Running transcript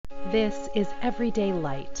This is Everyday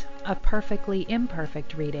Light, a perfectly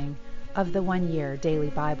imperfect reading of the 1 Year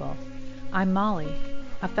Daily Bible. I'm Molly,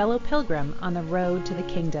 a fellow pilgrim on the road to the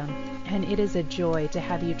kingdom, and it is a joy to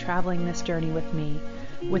have you traveling this journey with me,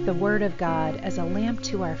 with the Word of God as a lamp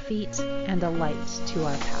to our feet and a light to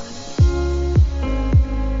our path.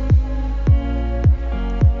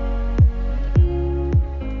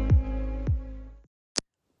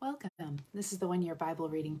 Welcome. This is the 1 Year Bible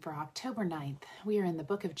reading for October 9th. We are in the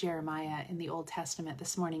book of Jeremiah in the Old Testament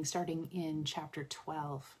this morning, starting in chapter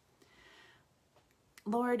 12.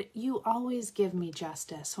 Lord, you always give me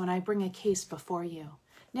justice when I bring a case before you.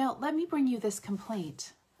 Now let me bring you this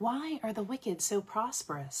complaint. Why are the wicked so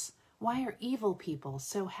prosperous? Why are evil people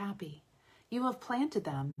so happy? You have planted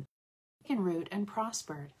them, taken root, and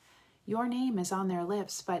prospered. Your name is on their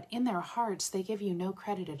lips, but in their hearts they give you no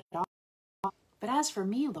credit at all. But as for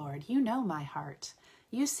me, Lord, you know my heart.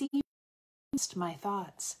 You see my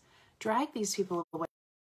thoughts. Drag these people away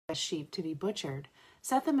as sheep to be butchered.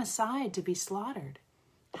 Set them aside to be slaughtered.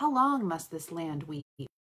 How long must this land weep?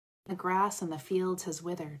 The grass in the fields has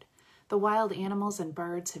withered. The wild animals and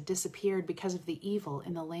birds have disappeared because of the evil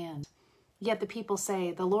in the land. Yet the people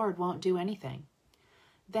say, the Lord won't do anything.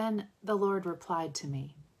 Then the Lord replied to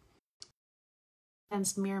me,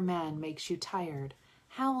 against mere men makes you tired.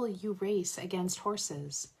 How will you race against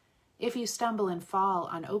horses? If you stumble and fall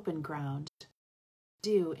on open ground,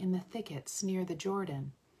 do in the thickets near the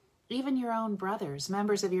Jordan. Even your own brothers,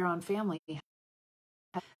 members of your own family,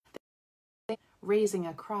 raising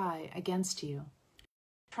a cry against you.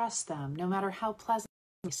 Trust them, no matter how pleasant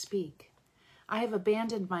they speak. I have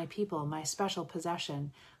abandoned my people, my special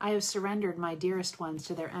possession. I have surrendered my dearest ones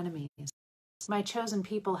to their enemies. My chosen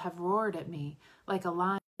people have roared at me like a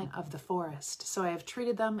lion of the forest, so I have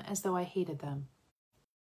treated them as though I hated them.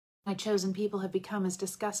 My chosen people have become as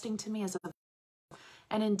disgusting to me as a,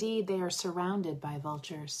 and indeed they are surrounded by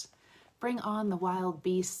vultures. Bring on the wild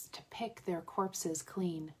beasts to pick their corpses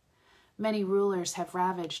clean. Many rulers have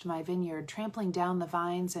ravaged my vineyard, trampling down the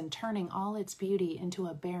vines and turning all its beauty into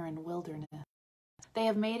a barren wilderness. They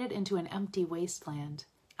have made it into an empty wasteland.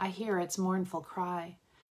 I hear its mournful cry.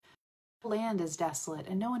 The land is desolate,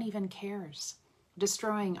 and no one even cares.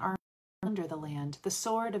 Destroying armies under the land, the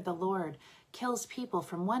sword of the Lord kills people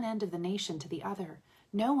from one end of the nation to the other.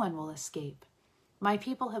 No one will escape. My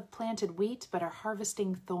people have planted wheat, but are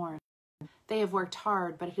harvesting thorns. They have worked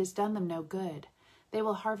hard, but it has done them no good. They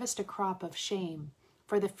will harvest a crop of shame,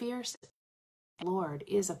 for the fierce Lord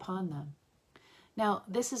is upon them. Now,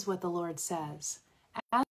 this is what the Lord says.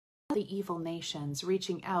 As the evil nations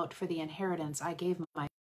reaching out for the inheritance I gave my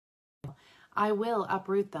people, I will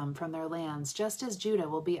uproot them from their lands, just as Judah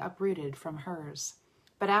will be uprooted from hers.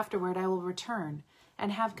 But afterward I will return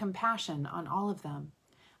and have compassion on all of them.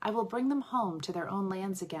 I will bring them home to their own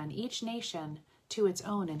lands again, each nation to its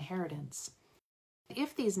own inheritance.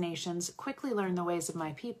 If these nations quickly learn the ways of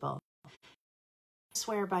my people,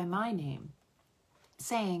 swear by my name,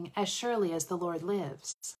 saying, as surely as the Lord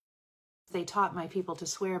lives, they taught my people to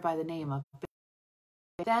swear by the name of,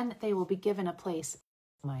 then they will be given a place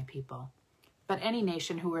in my people. But any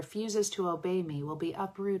nation who refuses to obey me will be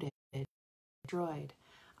uprooted, destroyed.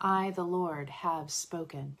 I, the Lord, have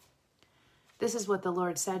spoken. This is what the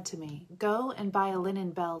Lord said to me. Go and buy a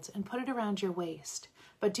linen belt and put it around your waist,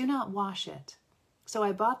 but do not wash it. So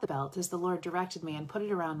I bought the belt as the Lord directed me and put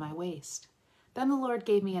it around my waist. Then the Lord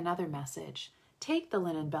gave me another message. Take the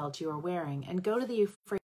linen belt you are wearing and go to the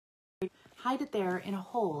Euphrates. Hide it there in a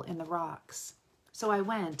hole in the rocks. So I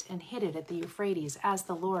went and hid it at the Euphrates as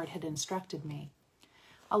the Lord had instructed me.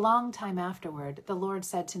 A long time afterward, the Lord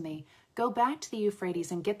said to me, go back to the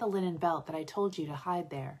Euphrates and get the linen belt that I told you to hide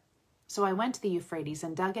there. So I went to the Euphrates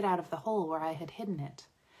and dug it out of the hole where I had hidden it.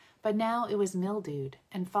 But now it was mildewed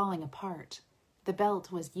and falling apart. The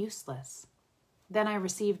belt was useless. Then I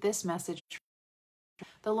received this message.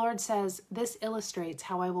 The Lord says, this illustrates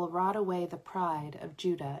how I will rot away the pride of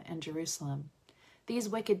Judah and Jerusalem. These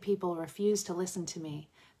wicked people refuse to listen to me.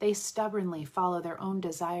 They stubbornly follow their own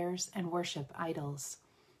desires and worship idols.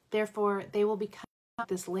 Therefore, they will become like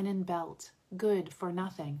this linen belt, good for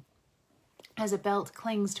nothing. As a belt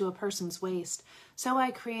clings to a person's waist, so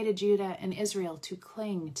I created Judah and Israel to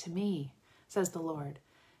cling to me, says the Lord.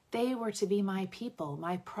 They were to be my people,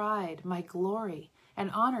 my pride, my glory,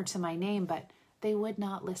 and honor to my name, but they would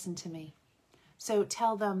not listen to me. So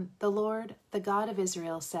tell them, the Lord, the God of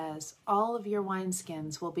Israel, says, all of your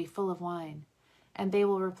wineskins will be full of wine. And they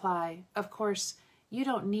will reply, of course, you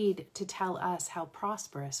don't need to tell us how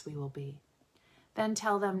prosperous we will be. Then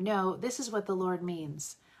tell them, no, this is what the Lord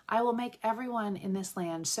means. I will make everyone in this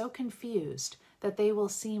land so confused that they will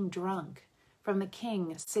seem drunk, from the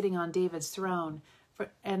king sitting on David's throne,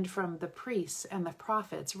 and from the priests and the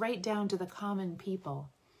prophets, right down to the common people.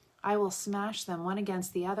 I will smash them one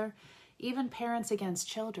against the other, even parents against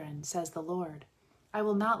children, says the Lord. I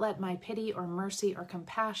will not let my pity or mercy or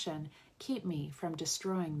compassion keep me from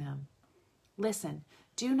destroying them. Listen,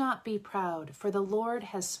 do not be proud, for the Lord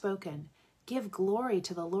has spoken. Give glory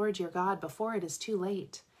to the Lord your God before it is too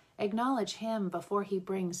late. Acknowledge him before he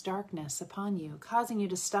brings darkness upon you, causing you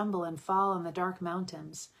to stumble and fall on the dark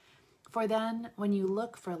mountains. For then, when you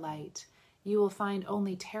look for light, you will find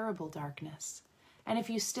only terrible darkness. And if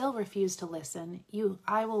you still refuse to listen,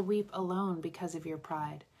 I will weep alone because of your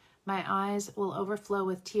pride. My eyes will overflow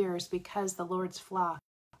with tears because the Lord's flock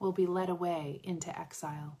will be led away into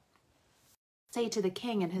exile. Say to the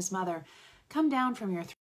king and his mother, come down from your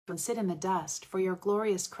throne and sit in the dust, for your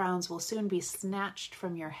glorious crowns will soon be snatched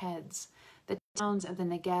from your heads. The towns of the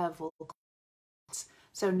Negev will close,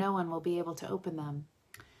 so no one will be able to open them.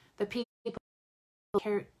 The people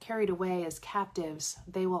carried away as captives,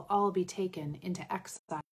 they will all be taken into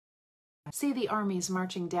exile. See the armies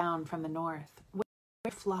marching down from the north. Where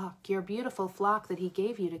your flock, your beautiful flock that he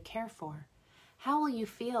gave you to care for? How will you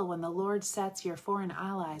feel when the Lord sets your foreign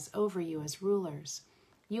allies over you as rulers?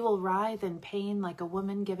 You will writhe in pain like a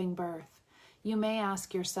woman giving birth. You may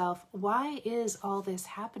ask yourself, why is all this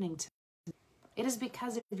happening to me? It is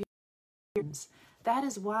because of your sins. That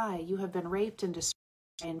is why you have been raped and destroyed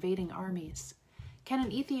by invading armies. Can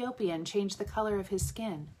an Ethiopian change the color of his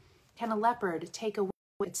skin? Can a leopard take away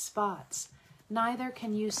its spots? Neither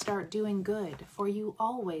can you start doing good, for you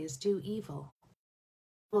always do evil.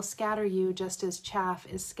 I will scatter you just as chaff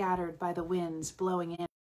is scattered by the winds blowing in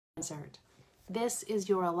the desert. This is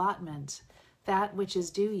your allotment, that which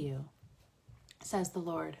is due you, says the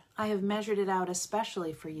Lord. I have measured it out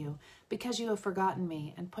especially for you, because you have forgotten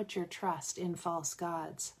me and put your trust in false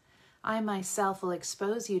gods. I myself will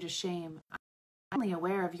expose you to shame. I am only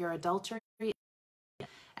aware of your adultery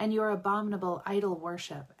and your abominable idol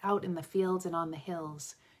worship out in the fields and on the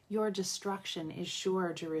hills. Your destruction is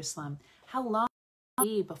sure, Jerusalem. How long will it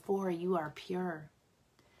be before you are pure?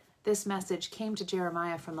 This message came to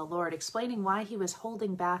Jeremiah from the Lord, explaining why he was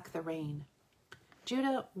holding back the rain.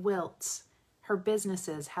 Judah wilts. Her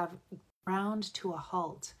businesses have ground to a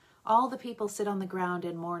halt. All the people sit on the ground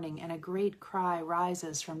in mourning, and a great cry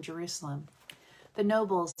rises from Jerusalem. The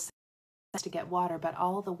nobles to get water, but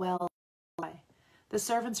all the wells dry. The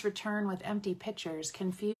servants return with empty pitchers,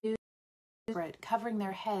 confused, covering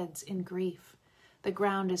their heads in grief. The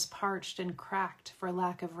ground is parched and cracked for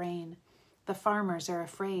lack of rain. The farmers are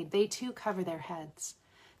afraid. They too cover their heads.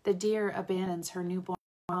 The deer abandons her newborn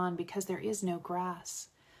fawn because there is no grass.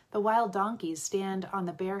 The wild donkeys stand on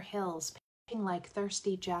the bare hills, panting like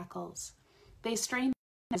thirsty jackals. They strain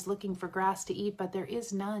their eyes looking for grass to eat, but there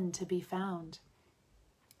is none to be found.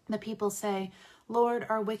 The people say, Lord,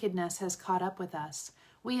 our wickedness has caught up with us.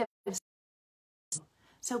 We have sinned.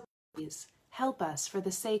 So please help us for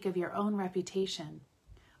the sake of your own reputation.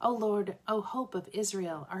 O Lord, O hope of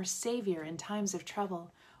Israel, our Savior in times of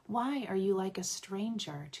trouble, why are you like a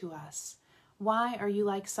stranger to us? Why are you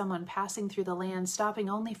like someone passing through the land, stopping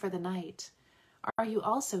only for the night? Are you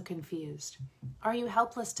also confused? Are you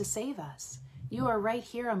helpless to save us? You are right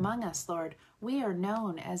here among us, Lord. We are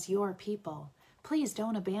known as your people. Please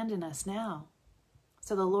don't abandon us now.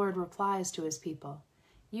 So the Lord replies to his people,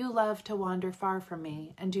 you love to wander far from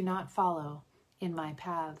me and do not follow in my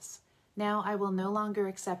paths. Now I will no longer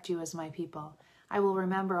accept you as my people. I will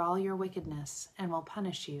remember all your wickedness and will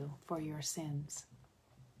punish you for your sins.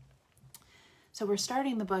 So we're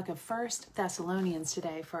starting the book of 1 Thessalonians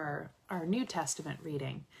today for our New Testament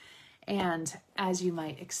reading. And as you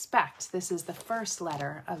might expect, this is the first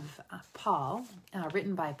letter of Paul,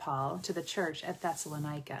 written by Paul to the church at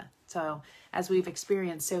Thessalonica. So as we've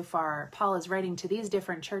experienced so far, Paul is writing to these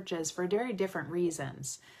different churches for very different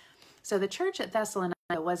reasons. So the church at Thessalonica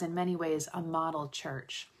was in many ways a model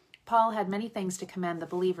church. Paul had many things to commend the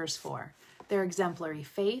believers for: their exemplary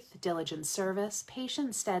faith, diligent service,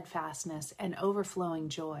 patient steadfastness, and overflowing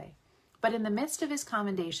joy. But in the midst of his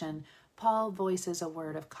commendation, Paul voices a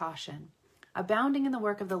word of caution. Abounding in the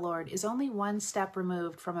work of the Lord is only one step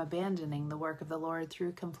removed from abandoning the work of the Lord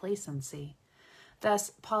through complacency.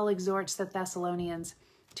 Thus, Paul exhorts the Thessalonians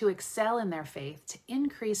to excel in their faith, to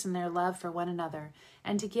increase in their love for one another,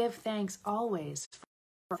 and to give thanks always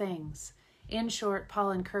for things. In short,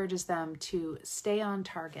 Paul encourages them to stay on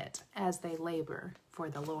target as they labor for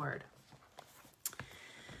the Lord.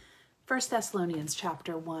 1 Thessalonians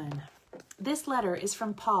chapter 1. This letter is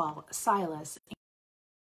from Paul, Silas.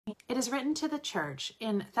 It is written to the church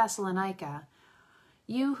in Thessalonica,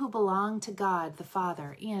 You who belong to God the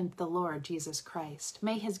Father and the Lord Jesus Christ,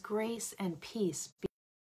 may his grace and peace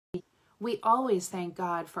be. We always thank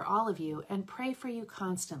God for all of you and pray for you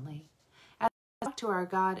constantly. As we talk to our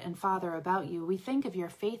God and Father about you, we think of your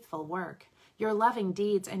faithful work, your loving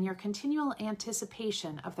deeds, and your continual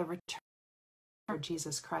anticipation of the return of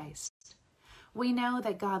Jesus Christ. We know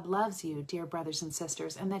that God loves you, dear brothers and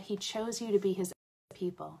sisters, and that he chose you to be his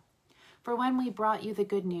people. For when we brought you the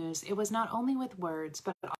good news, it was not only with words,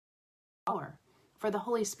 but also with power. For the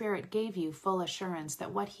Holy Spirit gave you full assurance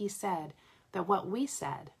that what we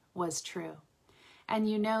said was true. And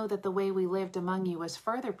you know that the way we lived among you was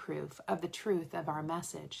further proof of the truth of our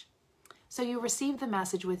message. So you received the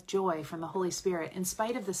message with joy from the Holy Spirit in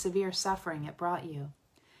spite of the severe suffering it brought you.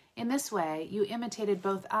 In this way, you imitated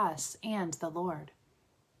both us and the Lord.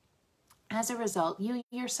 As a result, you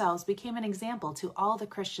yourselves became an example to all the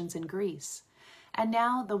Christians in Greece. And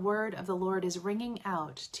now the word of the Lord is ringing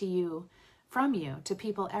out to you, from you, to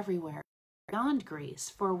people everywhere, beyond Greece,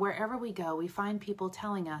 for wherever we go, we find people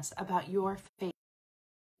telling us about your faith.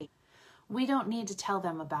 We don't need to tell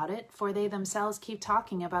them about it, for they themselves keep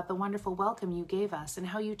talking about the wonderful welcome you gave us and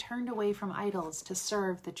how you turned away from idols to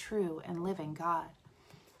serve the true and living God.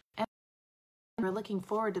 And we're looking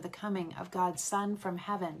forward to the coming of God's Son from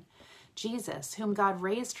heaven, Jesus, whom God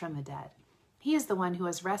raised from the dead. He is the one who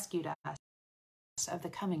has rescued us of the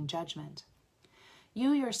coming judgment.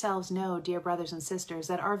 You yourselves know, dear brothers and sisters,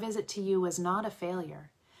 that our visit to you was not a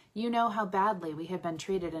failure. You know how badly we had been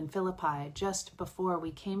treated in Philippi just before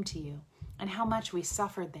we came to you, and how much we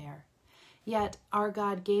suffered there. Yet our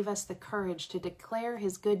God gave us the courage to declare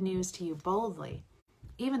his good news to you boldly,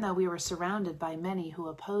 even though we were surrounded by many who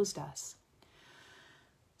opposed us.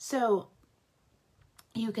 So,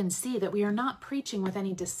 you can see that we are not preaching with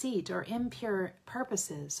any deceit or impure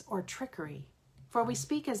purposes or trickery, for we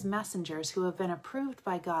speak as messengers who have been approved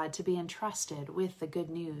by God to be entrusted with the good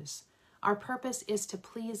news. Our purpose is to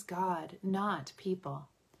please God, not people.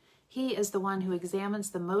 He is the one who examines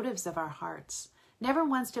the motives of our hearts. Never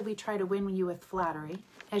once did we try to win you with flattery,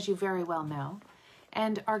 as you very well know,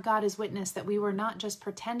 and our God is witness that we were not just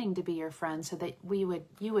pretending to be your friends so that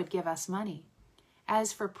you would give us money.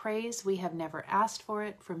 As for praise, we have never asked for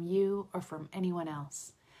it from you or from anyone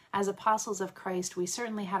else. As apostles of Christ, we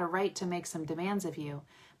certainly had a right to make some demands of you,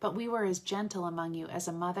 but we were as gentle among you as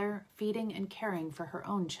a mother feeding and caring for her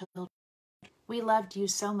own children. We loved you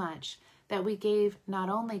so much that we gave not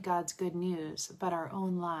only God's good news, but our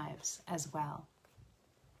own lives as well.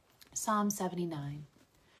 Psalm 79.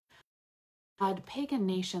 God, pagan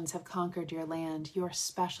nations have conquered your land, your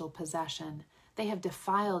special possession. They have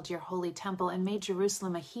defiled your holy temple and made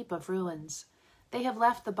Jerusalem a heap of ruins. They have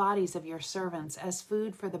left the bodies of your servants as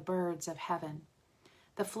food for the birds of heaven.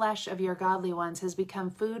 The flesh of your godly ones has become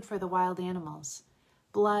food for the wild animals.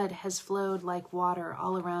 Blood has flowed like water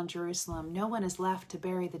all around Jerusalem. No one is left to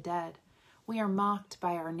bury the dead. We are mocked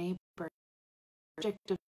by our neighbors,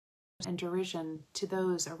 object of and derision to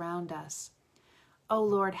those around us. O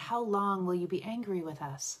Lord, how long will you be angry with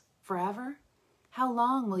us? Forever? How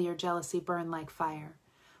long will your jealousy burn like fire?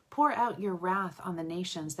 Pour out your wrath on the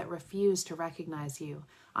nations that refuse to recognize you,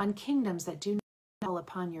 on kingdoms that do not call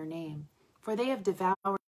upon your name, for they have devoured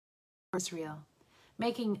Israel,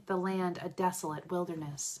 making the land a desolate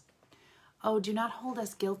wilderness. Oh, do not hold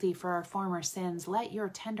us guilty for our former sins. Let your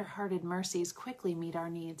tender-hearted mercies quickly meet our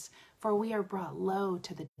needs, for we are brought low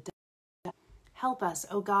to the dust. Help us,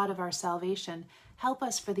 O God of our salvation. Help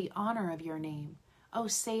us for the honor of your name. Oh,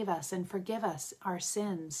 save us and forgive us our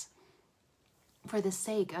sins for the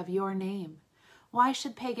sake of your name. Why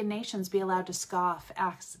should pagan nations be allowed to scoff,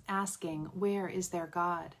 asking, where is their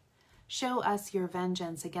God? Show us your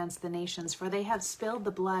vengeance against the nations, for they have spilled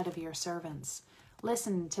the blood of your servants.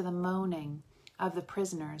 Listen to the moaning of the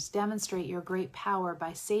prisoners. Demonstrate your great power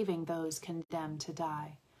by saving those condemned to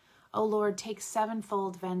die. O Lord, take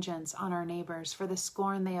sevenfold vengeance on our neighbors for the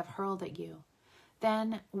scorn they have hurled at you.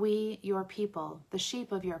 Then we, your people, the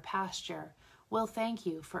sheep of your pasture, will thank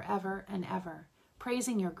you forever and ever,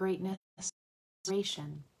 praising your greatness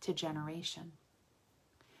generation to generation.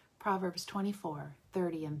 Proverbs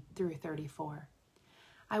 24:30 through 34.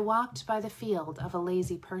 I walked by the field of a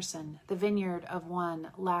lazy person, the vineyard of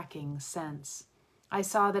one lacking sense. I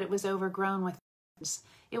saw that it was overgrown with thorns.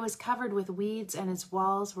 It was covered with weeds, and its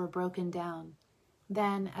walls were broken down.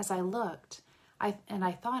 Then, as I looked, I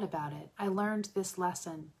thought about it, I learned this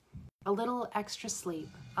lesson. A little extra sleep,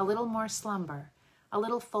 a little more slumber, a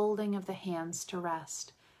little folding of the hands to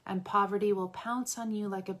rest, and poverty will pounce on you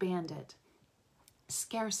like a bandit.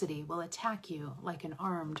 Scarcity will attack you like an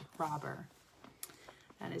armed robber.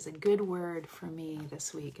 That is a good word for me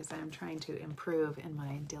this week as I'm trying to improve in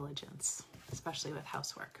my diligence, especially with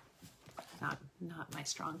housework. Not my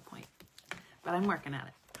strong point, but I'm working at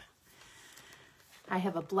it. I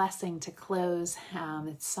have a blessing to close.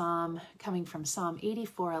 It's coming from Psalm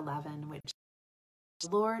 84:11, which says,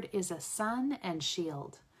 "The Lord is a sun and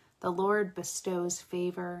shield. The Lord bestows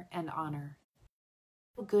favor and honor.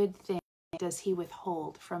 No good thing does he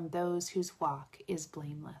withhold from those whose walk is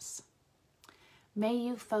blameless." May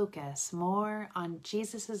you focus more on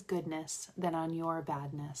Jesus' goodness than on your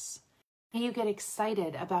badness. May you get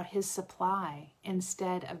excited about his supply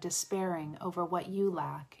instead of despairing over what you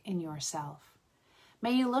lack in yourself.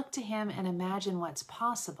 May you look to him and imagine what's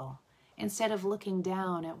possible instead of looking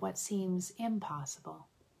down at what seems impossible.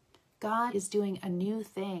 God is doing a new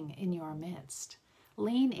thing in your midst.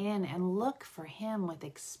 Lean in and look for him with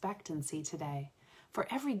expectancy today, for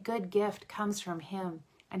every good gift comes from him,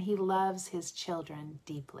 and he loves his children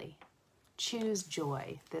deeply. Choose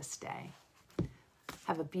joy this day.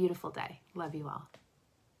 Have a beautiful day. Love you all.